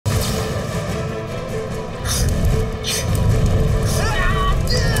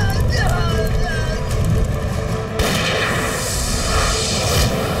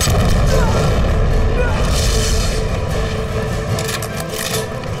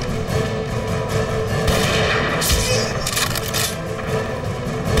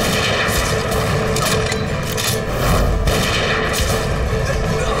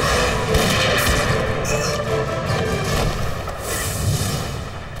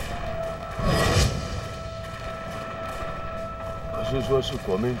是说是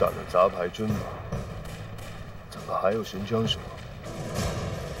国民党的杂牌军吗？怎么还有神枪手？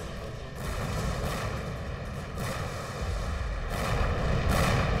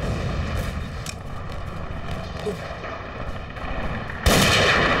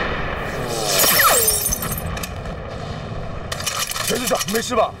陈局长，没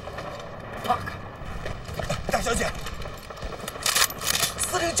事吧？大小姐，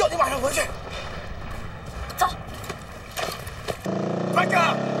司令叫你马上回去。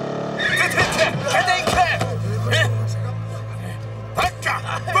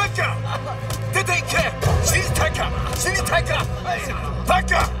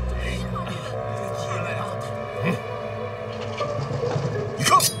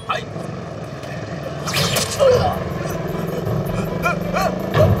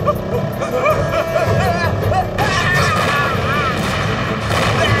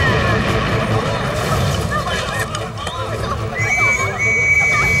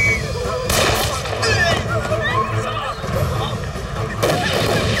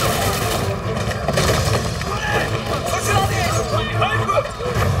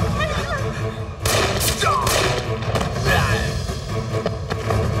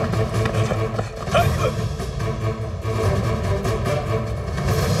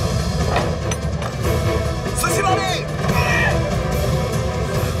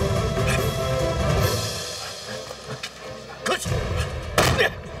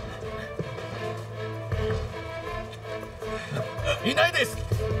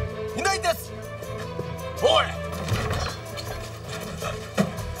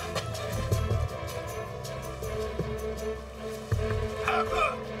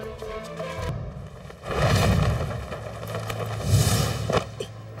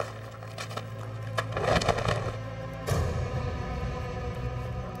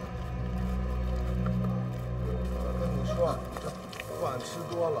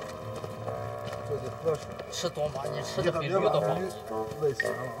 吃多吗？你吃的比驴都好。喂咸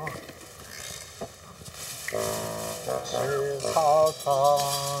了啊！吃草草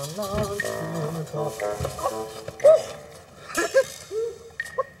能吃草。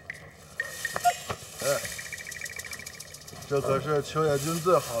哎，这可是秋叶军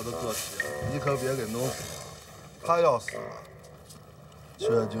最好的坐骑，你可别给弄死了。他要死了，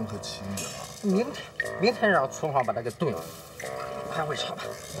秋叶军可齐你了。明天让村房把他给炖了，开会查吧。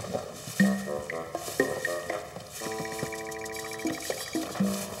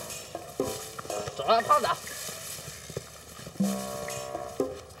 走了，胖子。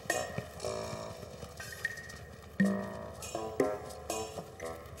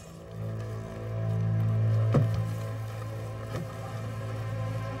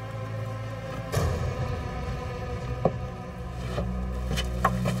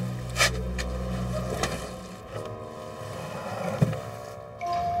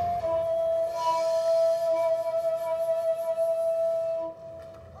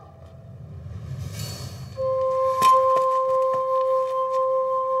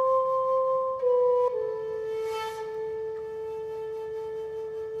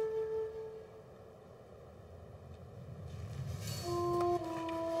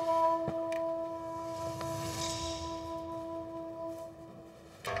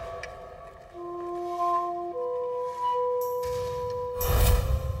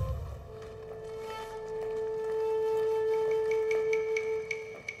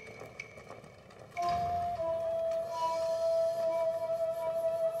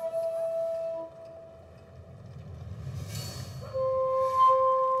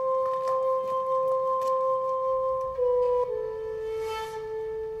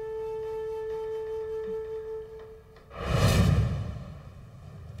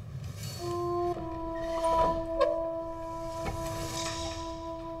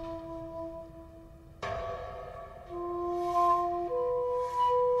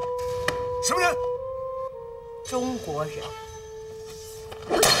什么人？中国人。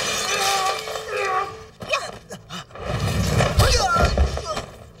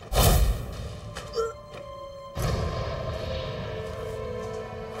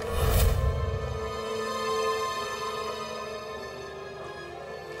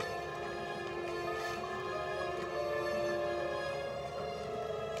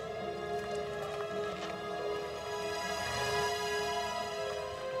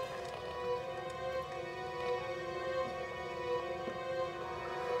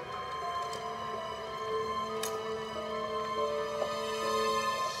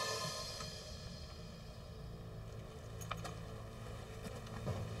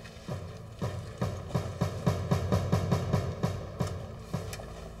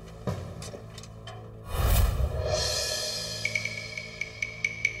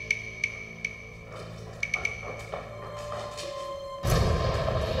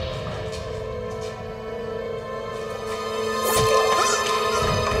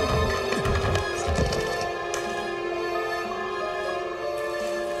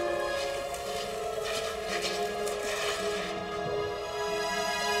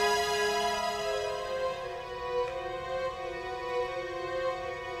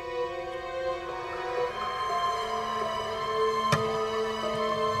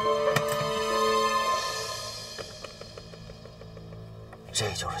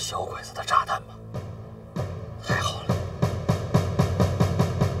小鬼子的炸弹吗？太好了，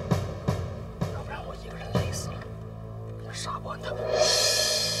要不然我一个人累死了，也杀不完他们。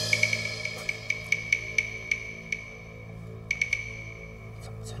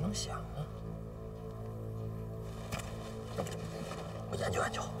怎么才能想呢？我研究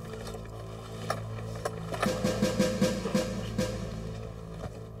研究。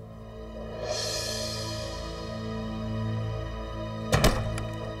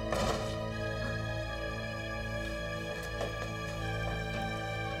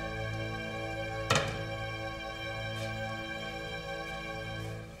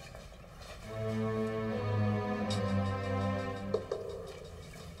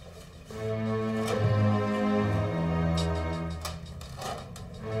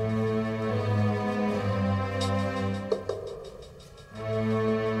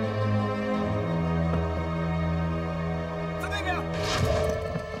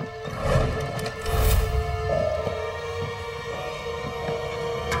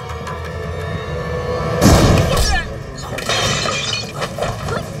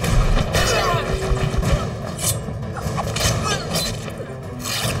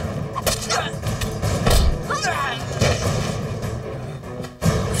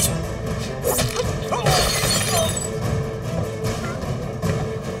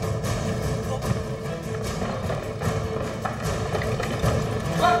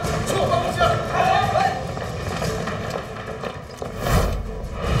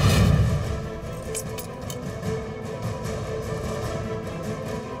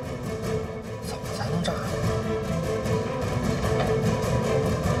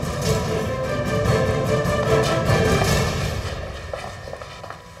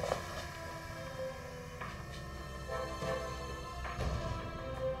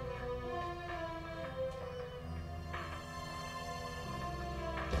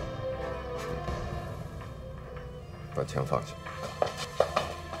 把枪放下。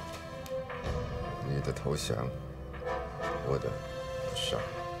你的投降，我的不杀。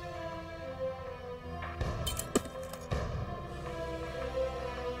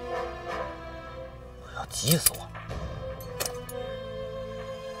我要急死我了！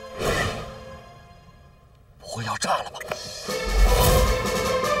不会要炸了吧？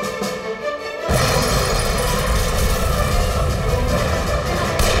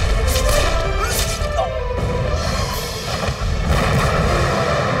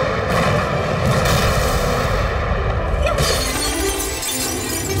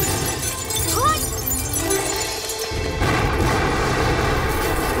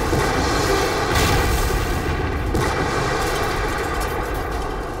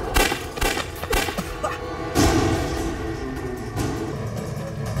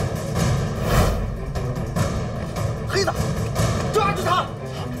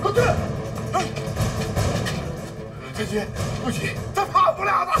 不许，他跑不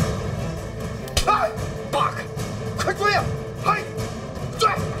了的！哎 ，Buck， 快追呀！嗨，追，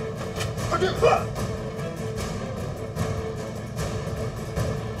快追！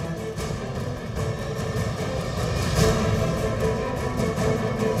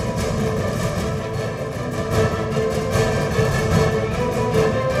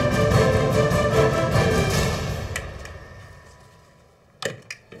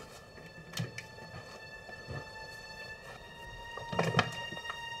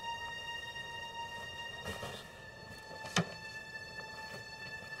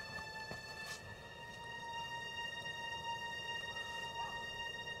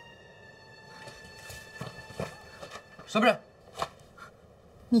什么人？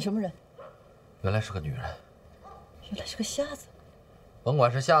你什么人？原来是个女人。原来是个瞎子。甭管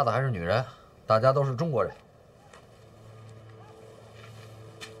是瞎子还是女人，大家都是中国人。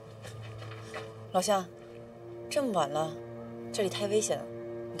老乡，这么晚了，这里太危险了，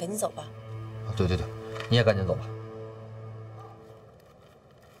你赶紧走吧。对对对，你也赶紧走吧。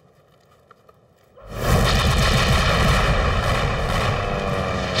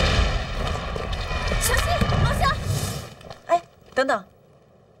 等等，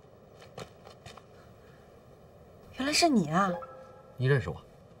原来是你啊！你认识我？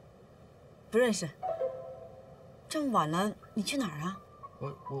不认识。这么晚了，你去哪儿啊？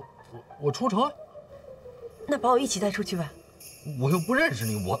我出城。那把我一起带出去吧。我又不认识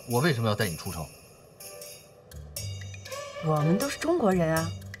你，我为什么要带你出城？我们都是中国人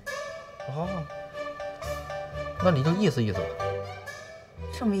啊。哦，那你就意思意思吧。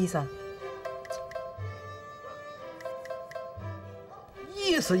什么意思啊？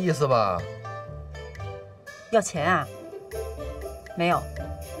 意思意思吧。要钱啊？没有。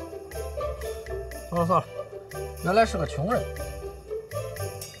算了算了，原来是个穷人。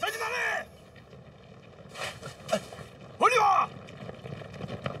站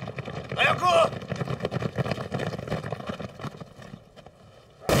哎呀，哥！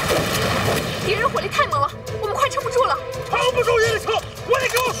敌人火力太猛了，我们快撑不住了。撑不住也得撑，我得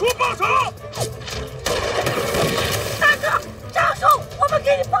给我叔报仇！大哥，张叔，我们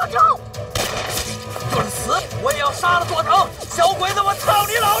给你报仇！就是死，我也要杀了佐藤！小鬼子，我操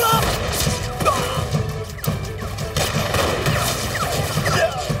你姥姥！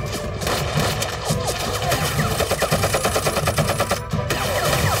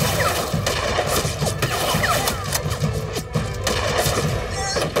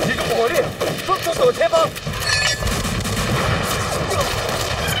 火力，迅速走前方！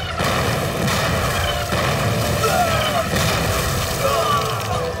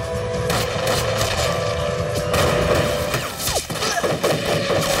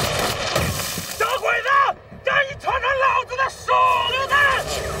小鬼子，让你尝尝老子的手榴弹！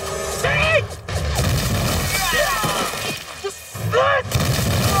谁？死！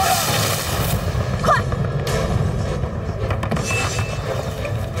快！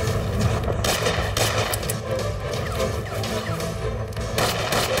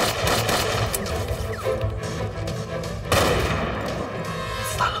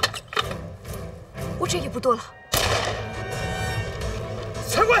 我这也不多了。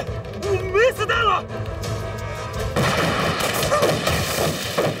钱贵，我没子弹了！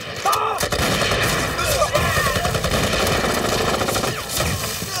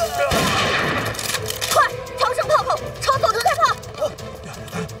快，调整炮口，朝佐藤开炮！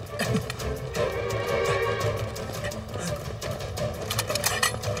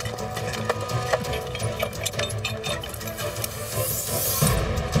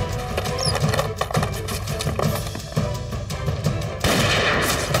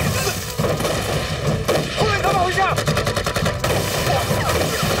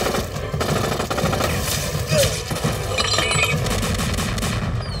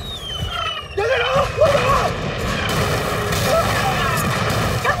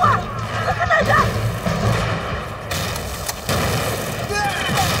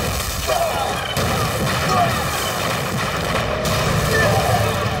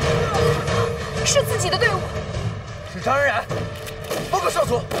是自己的队伍，是张冉冉。报告少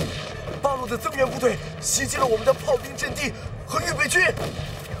佐，八路的增援部队袭击了我们的炮兵阵地和预备军。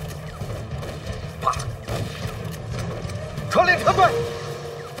啪！传令撤退！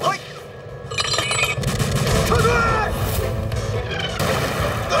嘿！撤退！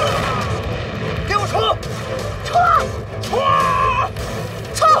给我冲！冲！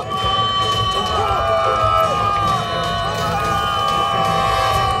冲！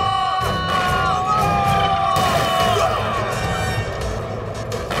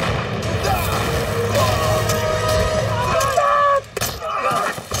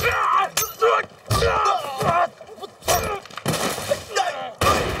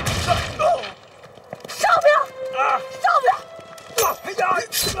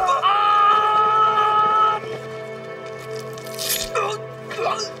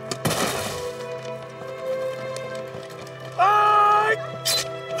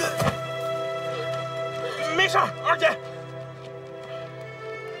 没事，二姐。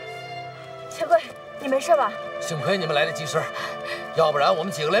钱贵，你没事吧？幸亏你们来得及时，要不然我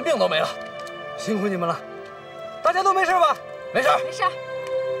们几个连命都没了。辛苦你们了，大家都没事吧？没事，没事。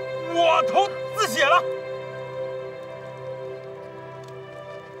我头自血了。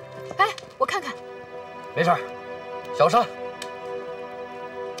哎，我看看。没事，小伤。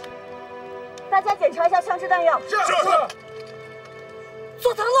大家检查一下枪支弹药。是。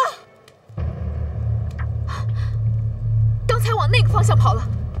佐藤了。 刚才往那个方向跑了，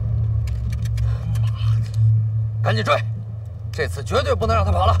赶紧追！这次绝对不能让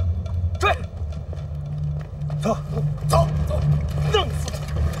他跑了，追！走，弄死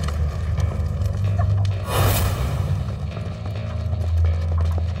他！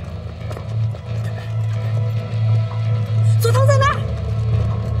佐藤在那儿！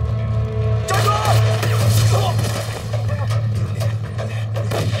站住！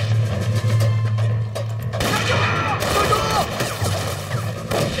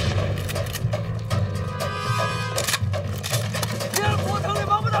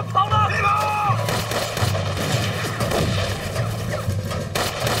跑了！别跑！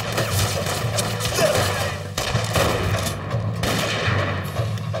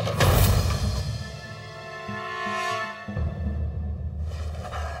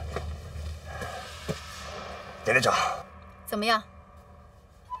连连长，怎么样？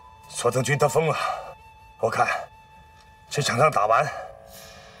佐藤军他疯了，我看这场仗打完，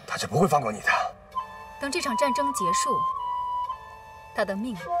他是不会放过你的。等这场战争结束，他的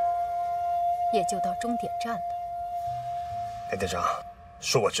命也就到终点站了。连连长，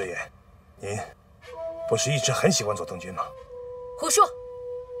恕我直言，您不是一直很喜欢佐藤君吗？胡说！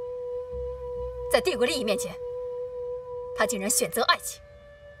在帝国利益面前，他竟然选择爱情，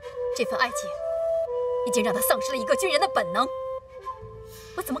这份爱情已经让他丧失了一个军人的本能。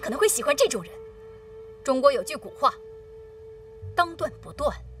我怎么可能会喜欢这种人？中国有句古话：当断不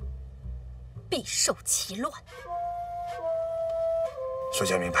断，必受其乱。属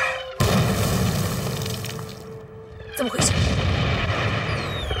下明白。怎么回事？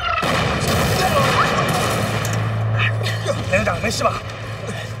连长，没事吧？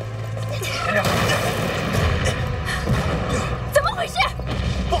连长，怎么回事？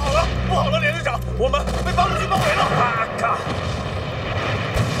不好了，不好了，连队长，我们被八路军包围了！啊靠！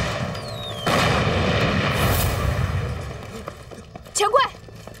钱柜，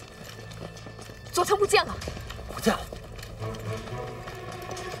佐藤不见了。不见了。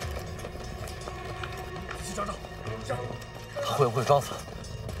去找找。是。他会不会装死？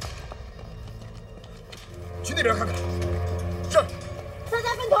去那边看看。是。大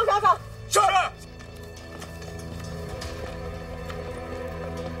家分头找找。是。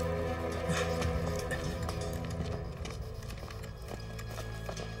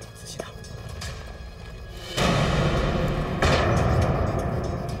仔细点。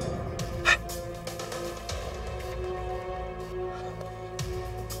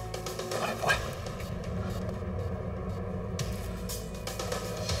过来。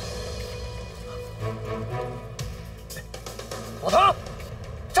老唐，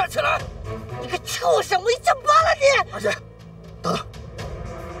站起来！你个畜生，我一枪扒了你！二姐，等等。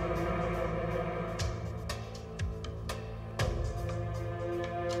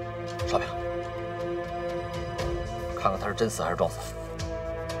少兵，看看他是真死还是装死。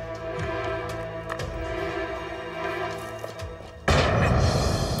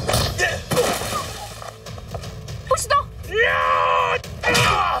不许动！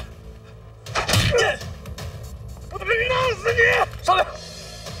我他妈弄死你！少兵。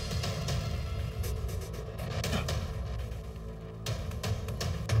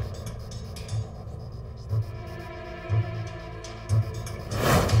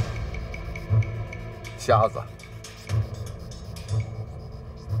瞎子，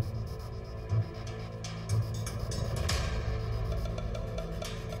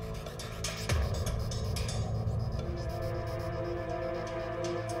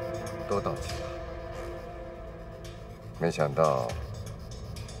都到齐了。没想到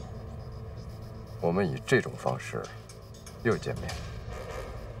我们以这种方式又见面。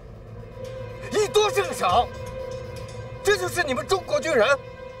以多胜少，这就是你们中国军人。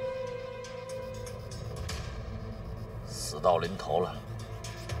死到临头了，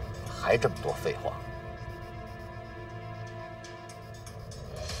还这么多废话。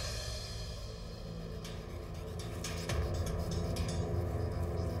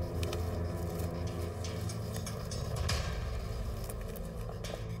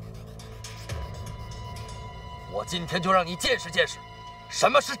我今天就让你见识见识，什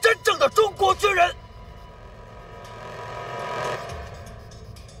么是真正的中国军人。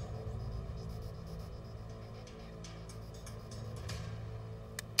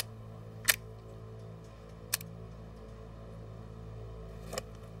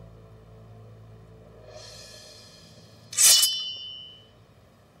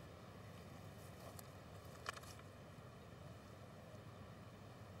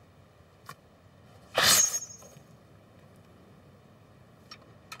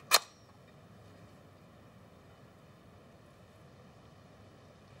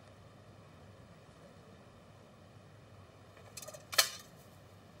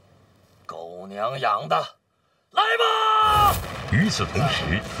狗娘养的，来吧！与此同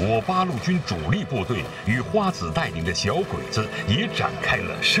时，我八路军主力部队与花子带领的小鬼子也展开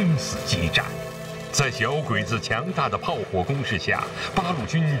了生死激战。在小鬼子强大的炮火攻势下，八路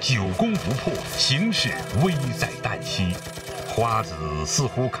军久攻不破，形势危在旦夕。花子似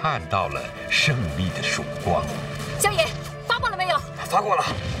乎看到了胜利的曙光。乡野，发报了没有？发过了，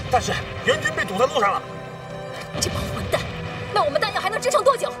但是援军被堵在路上了。这帮混蛋！那我们弹药还能支撑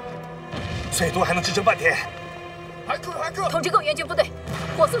多久？最多还能支撑半天。还可！通知各援军部队，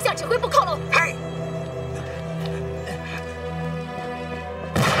火速向指挥部靠拢。嗨！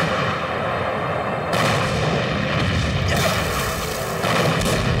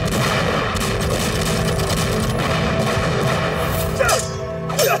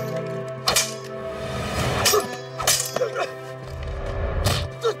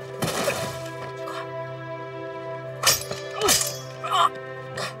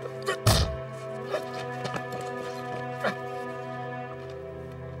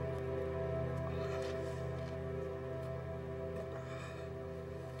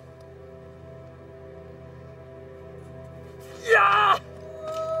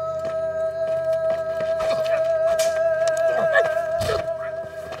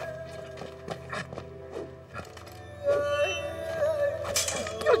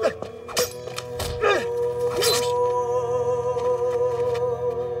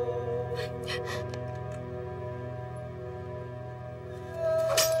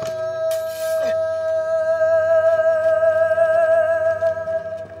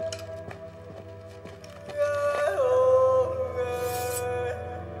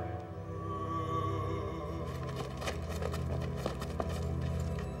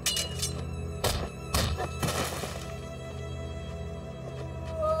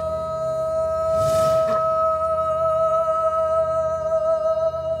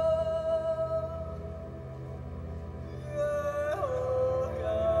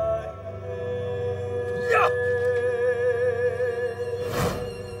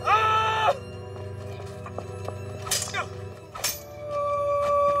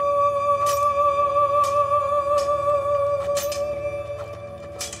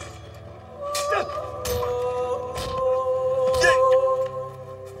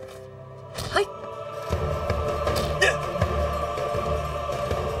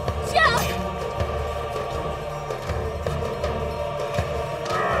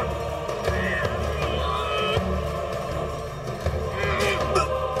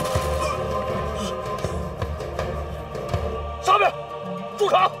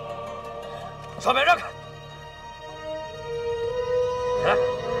上面让开！起来！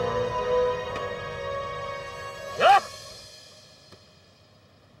起来！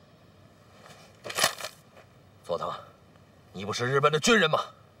佐藤，你不是日本的军人吗？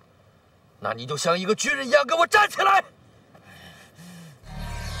那你就像一个军人一样给我站起来！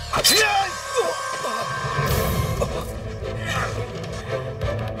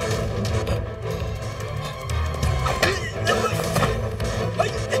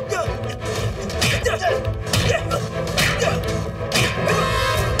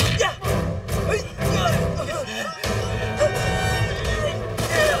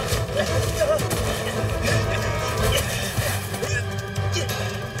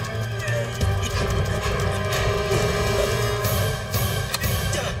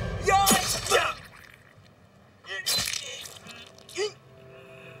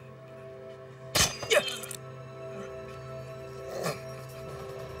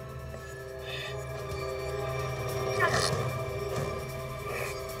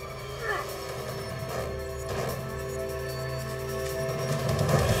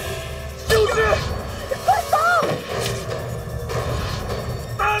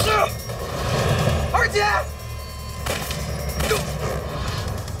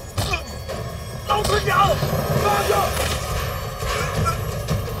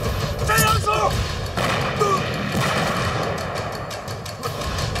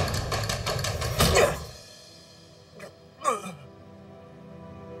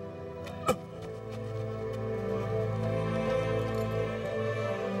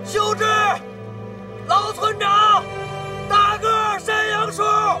秀智，老村长，大个山羊叔，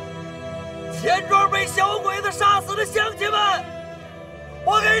钱庄被小鬼子杀死的乡亲们，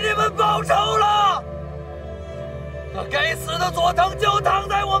我给你们报仇了！那该死的佐藤就躺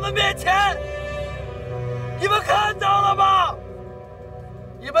在我们面前，你们看到了吗？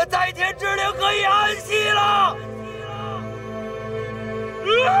你们在天之灵可以安息了！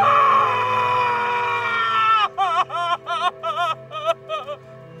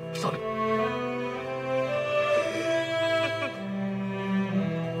上来！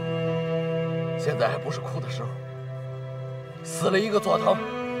现在还不是哭的时候。死了一个佐藤，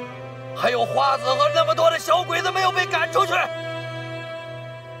还有花子和那么多的小鬼子没有被赶出去。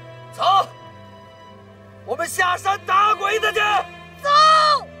走，我们下山打鬼子去！走，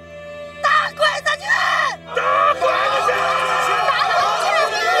打鬼子去！打鬼子去！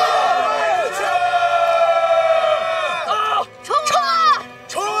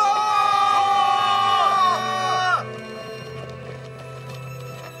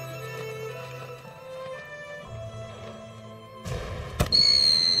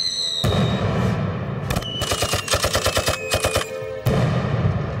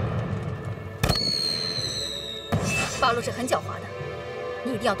八路是很狡猾的，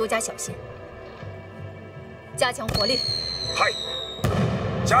你一定要多加小心，加强火力。嗨，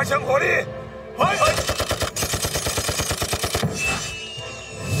加强火力！嗨！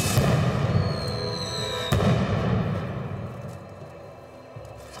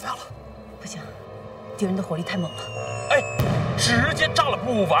怎么样了？不行，敌人的火力太猛了。哎，直接炸了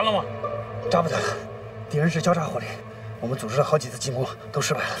不完了吗？炸不得了，敌人是交叉火力，我们组织了好几次进攻都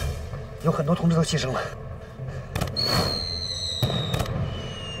失败了，有很多同志都牺牲了。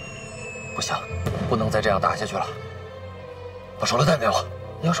不行，不能再这样打下去了。把手榴弹给我！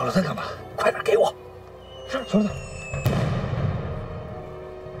你要手榴弹干嘛？快点给我！是手榴弹。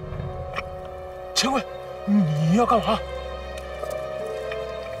前贵，你要干嘛？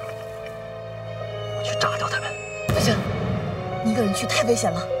我去炸掉他们。不行，你一个人去太危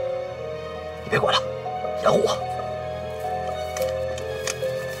险了。你别管了，掩护我。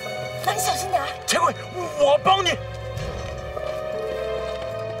那你小心点。前贵，我帮你。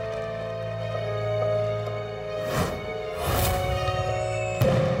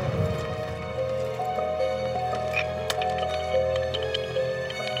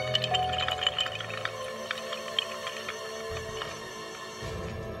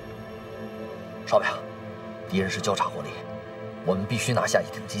 少尉，敌人是交叉火力，我们必须拿下一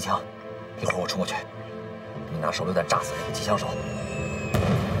挺机枪。一会儿我冲过去，你拿手榴弹炸死那个机枪手。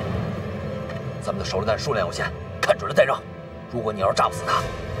咱们的手榴弹数量有限，看准了再扔。如果你要是炸不死他，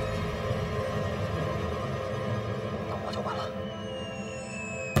那我就完了。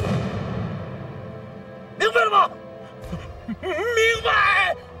明白了吗？明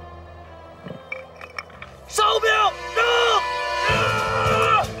白。哨兵扔！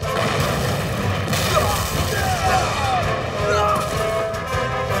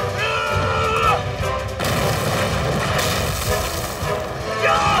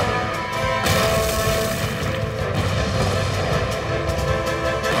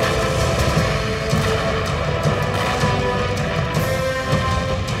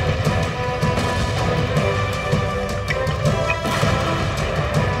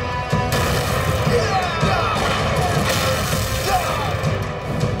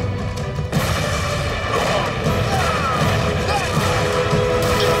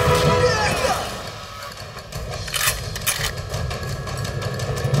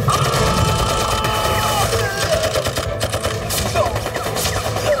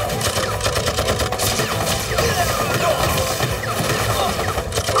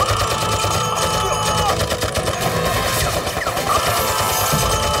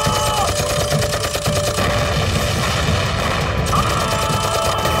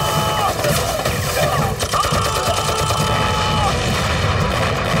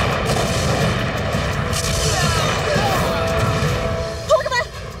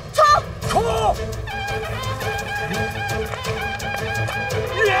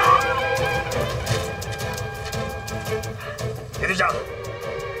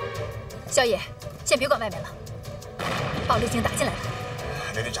 萧爷，先别管外面了，八路军打进来了。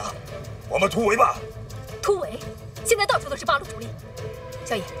雷队长，我们突围吧。突围？现在到处都是八路主力。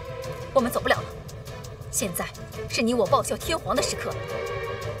萧爷，我们走不了了。现在是你我报效天皇的时刻，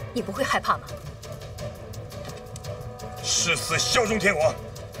你不会害怕吗？誓死效忠天皇。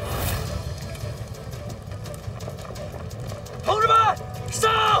同志们，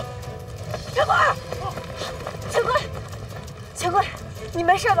上！前贵，前贵，前贵，你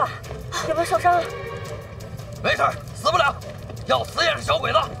没事吧？有没有受伤啊？没事，死不了，要死也是小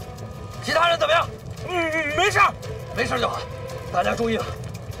鬼子。其他人怎么样？没事，没事就好。大家注意了，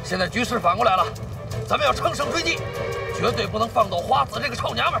现在局势反过来了，咱们要乘胜追击，绝对不能放走花子这个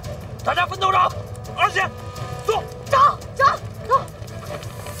臭娘们儿。大家奋斗着，而且，走，走，走，走。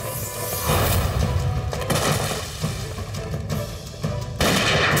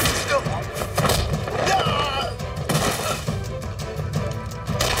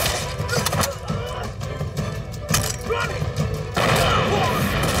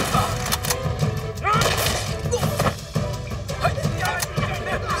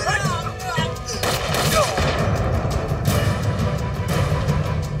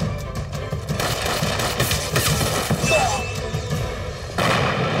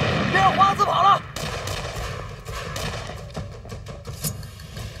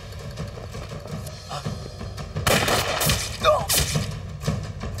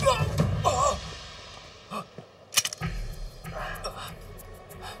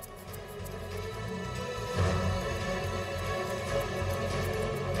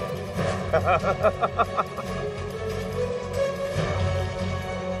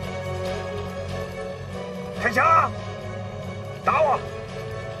 开枪！打我！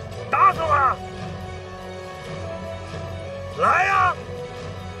打死我！来呀！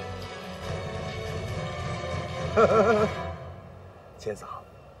千嫂，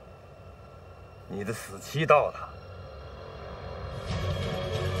你的死期到了。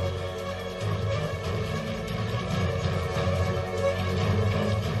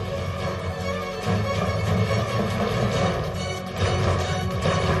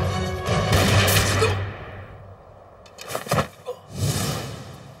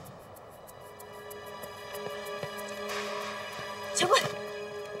 前贵，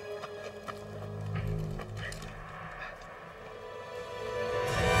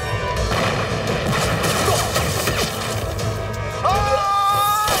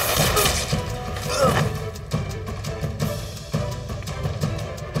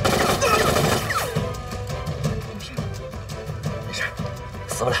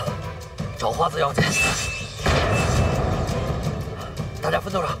要紧。大家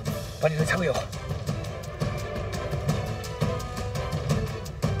分头上，把你的枪给我。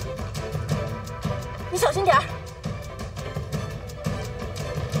你小心点儿。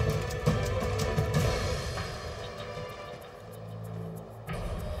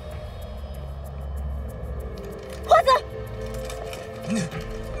花子，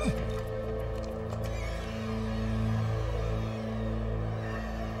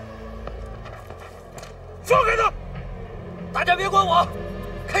放开他！大家别管我，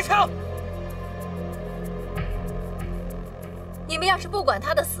开枪！你们要是不管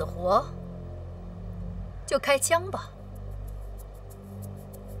他的死活，就开枪吧。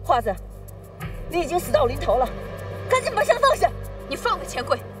花子，你已经死到临头了，赶紧把枪放下！你放开钱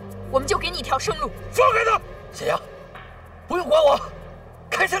柜，我们就给你一条生路。放开他！谢阳，不用管我，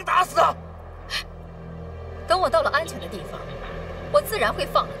开枪打死他！等我到了安全的地方，我自然会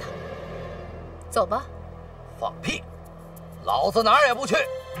放了他。走吧。放屁！老子哪儿也不去，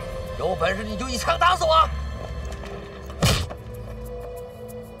有本事你就一枪打死我！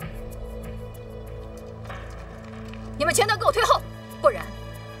你们全都给我退后，不然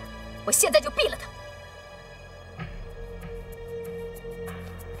我现在就毙了他！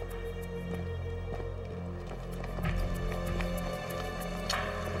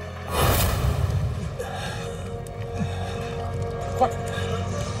快！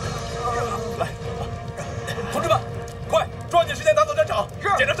来，同志们，快，抓紧时间打扫战场，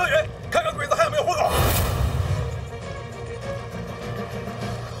检查车源，看看鬼子还有没有活口。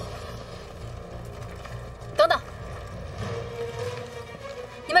等等，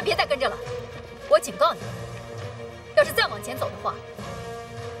你们别再跟着了，我警告你们，要是再往前走的话，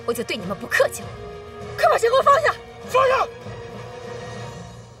我就对你们不客气了。快把钱给我放下！放下！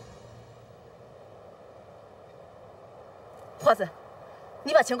花子，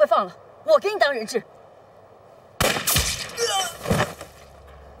你把钱柜放了，我给你当人质。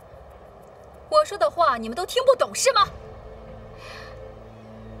我说的话你们都听不懂是吗？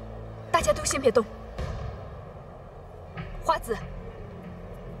大家都先别动。花子，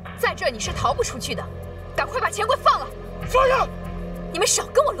在这你是逃不出去的，赶快把钱柜放了！放下！你们少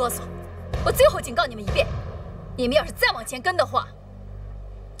跟我啰嗦，我最后警告你们一遍，你们要是再往前跟的话，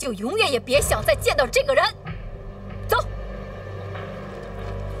就永远也别想再见到这个人。走。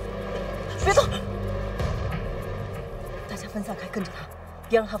别动！大家分散开，跟着他，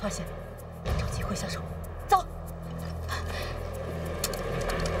别让他发现，找机会下手。走！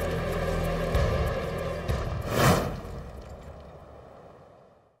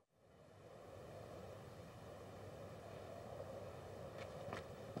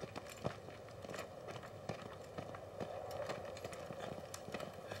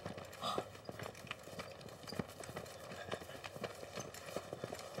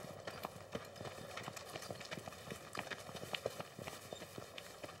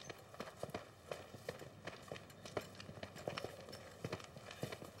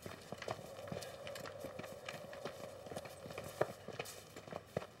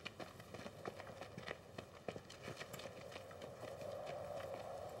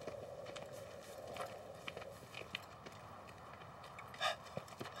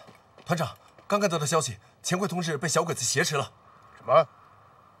团长，刚刚得到消息，钱柜同志被小鬼子挟持了。什么？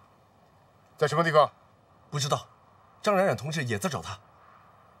在什么地方？不知道。张冉冉同志也在找他。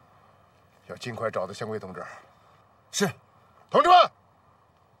要尽快找到钱柜同志。是。同志们，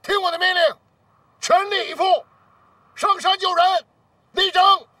听我的命令，全力以赴，上山救人，力争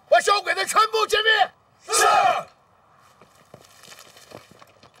把小鬼子全部歼灭。是。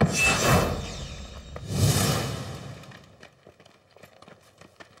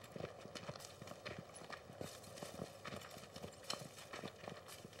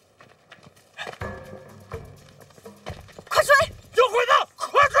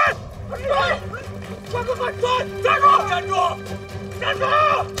站住！站住！站住！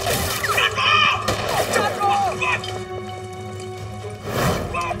站住！站住！别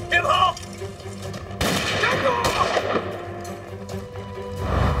跑！站住！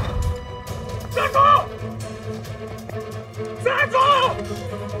站住！站住！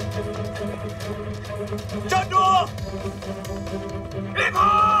站住！别跑！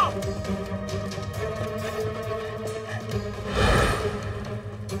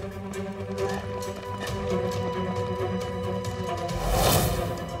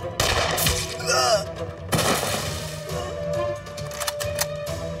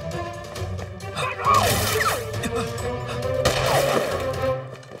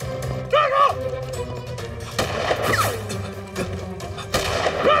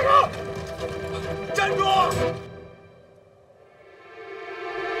站住！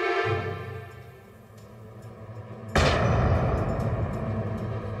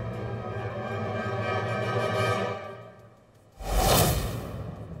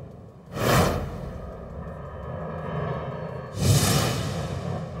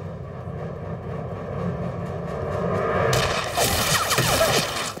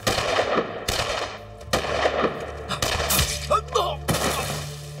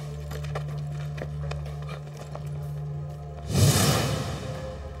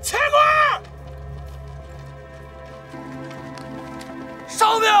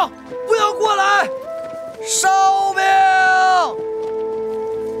哨兵，不要过来！哨兵，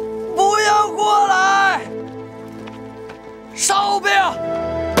不要过来！哨兵，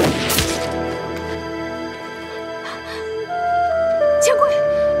钱柜，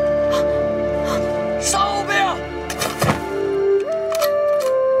哨兵。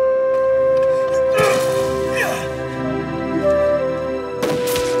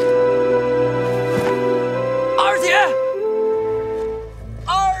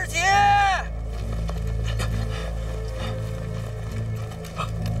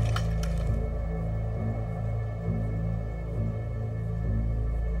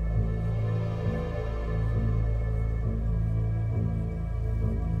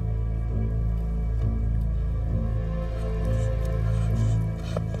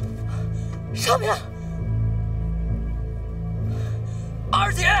 少兵，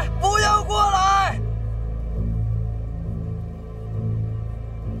二姐，不要过来！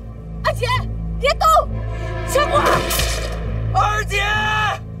二姐，别动！钱柜，二姐，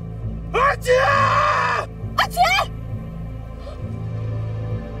二姐，二姐，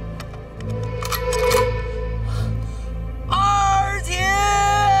二姐！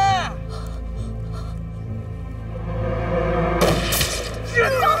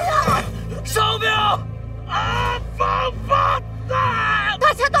 哨兵！啊，放放弹！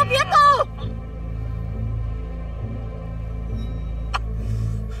大家都别动！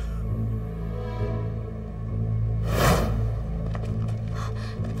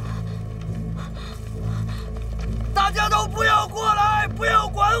大家都不要过来，不要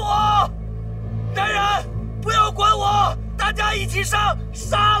管我！男人，不要管我！大家一起上，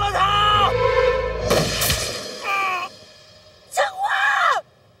杀了他！陈华！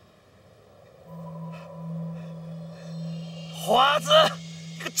 华子，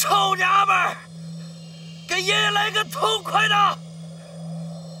你个臭娘们儿，给爷爷来个痛快的！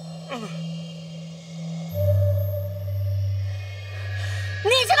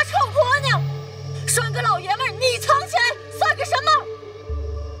你这个臭婆娘，拴个老爷们儿你藏起来算个什么？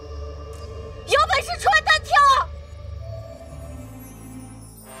有本事出来单挑啊！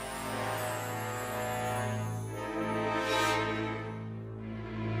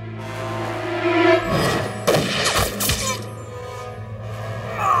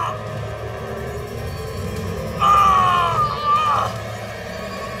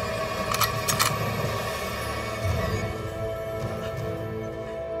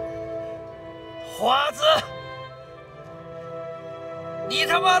华子，你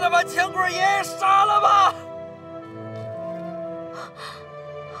他妈的把钱柜爷爷杀了吧！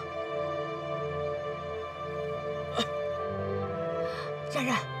冉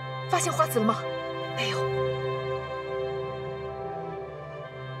冉，发现花子了吗？没有。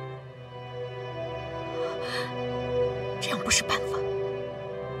这样不是办法，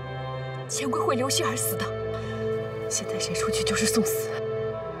钱柜会流血而死的。现在谁出去就是送死。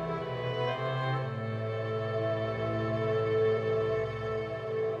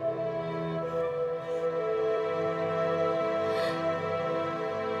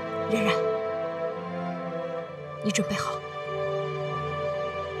 冉冉，你准备好，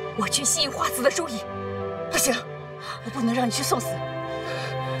我去吸引花子的注意。不行，我不能让你去送死。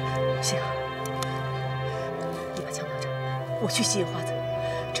不行，你把枪拿着，我去吸引花子。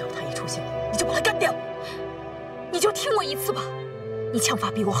只要他一出现，你就把他干掉。你就听我一次吧，你枪法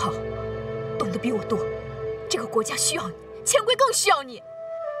比我好，懂得比我多，这个国家需要你，钱柜更需要你。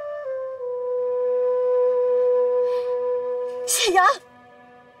谢阳。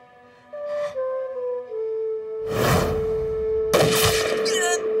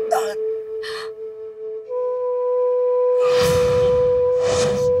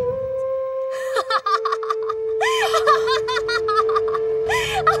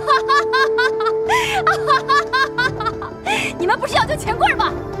 你们不是要救钱柜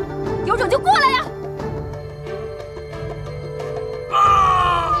吗？有种就过来呀！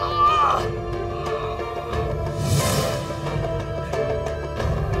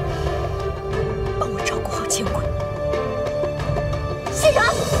帮我照顾好钱柜。谢阳，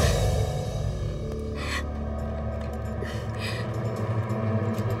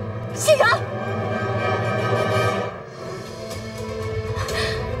谢阳。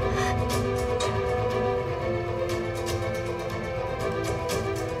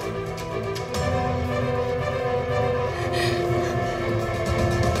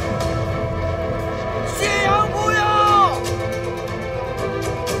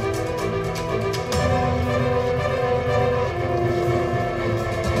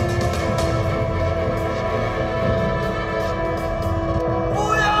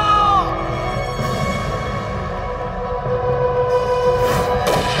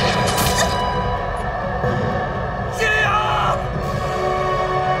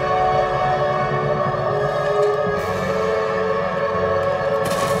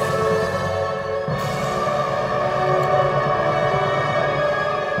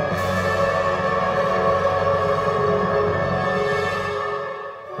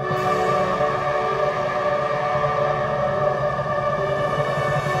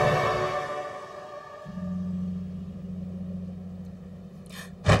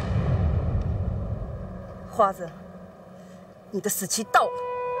花子，你的死期到了。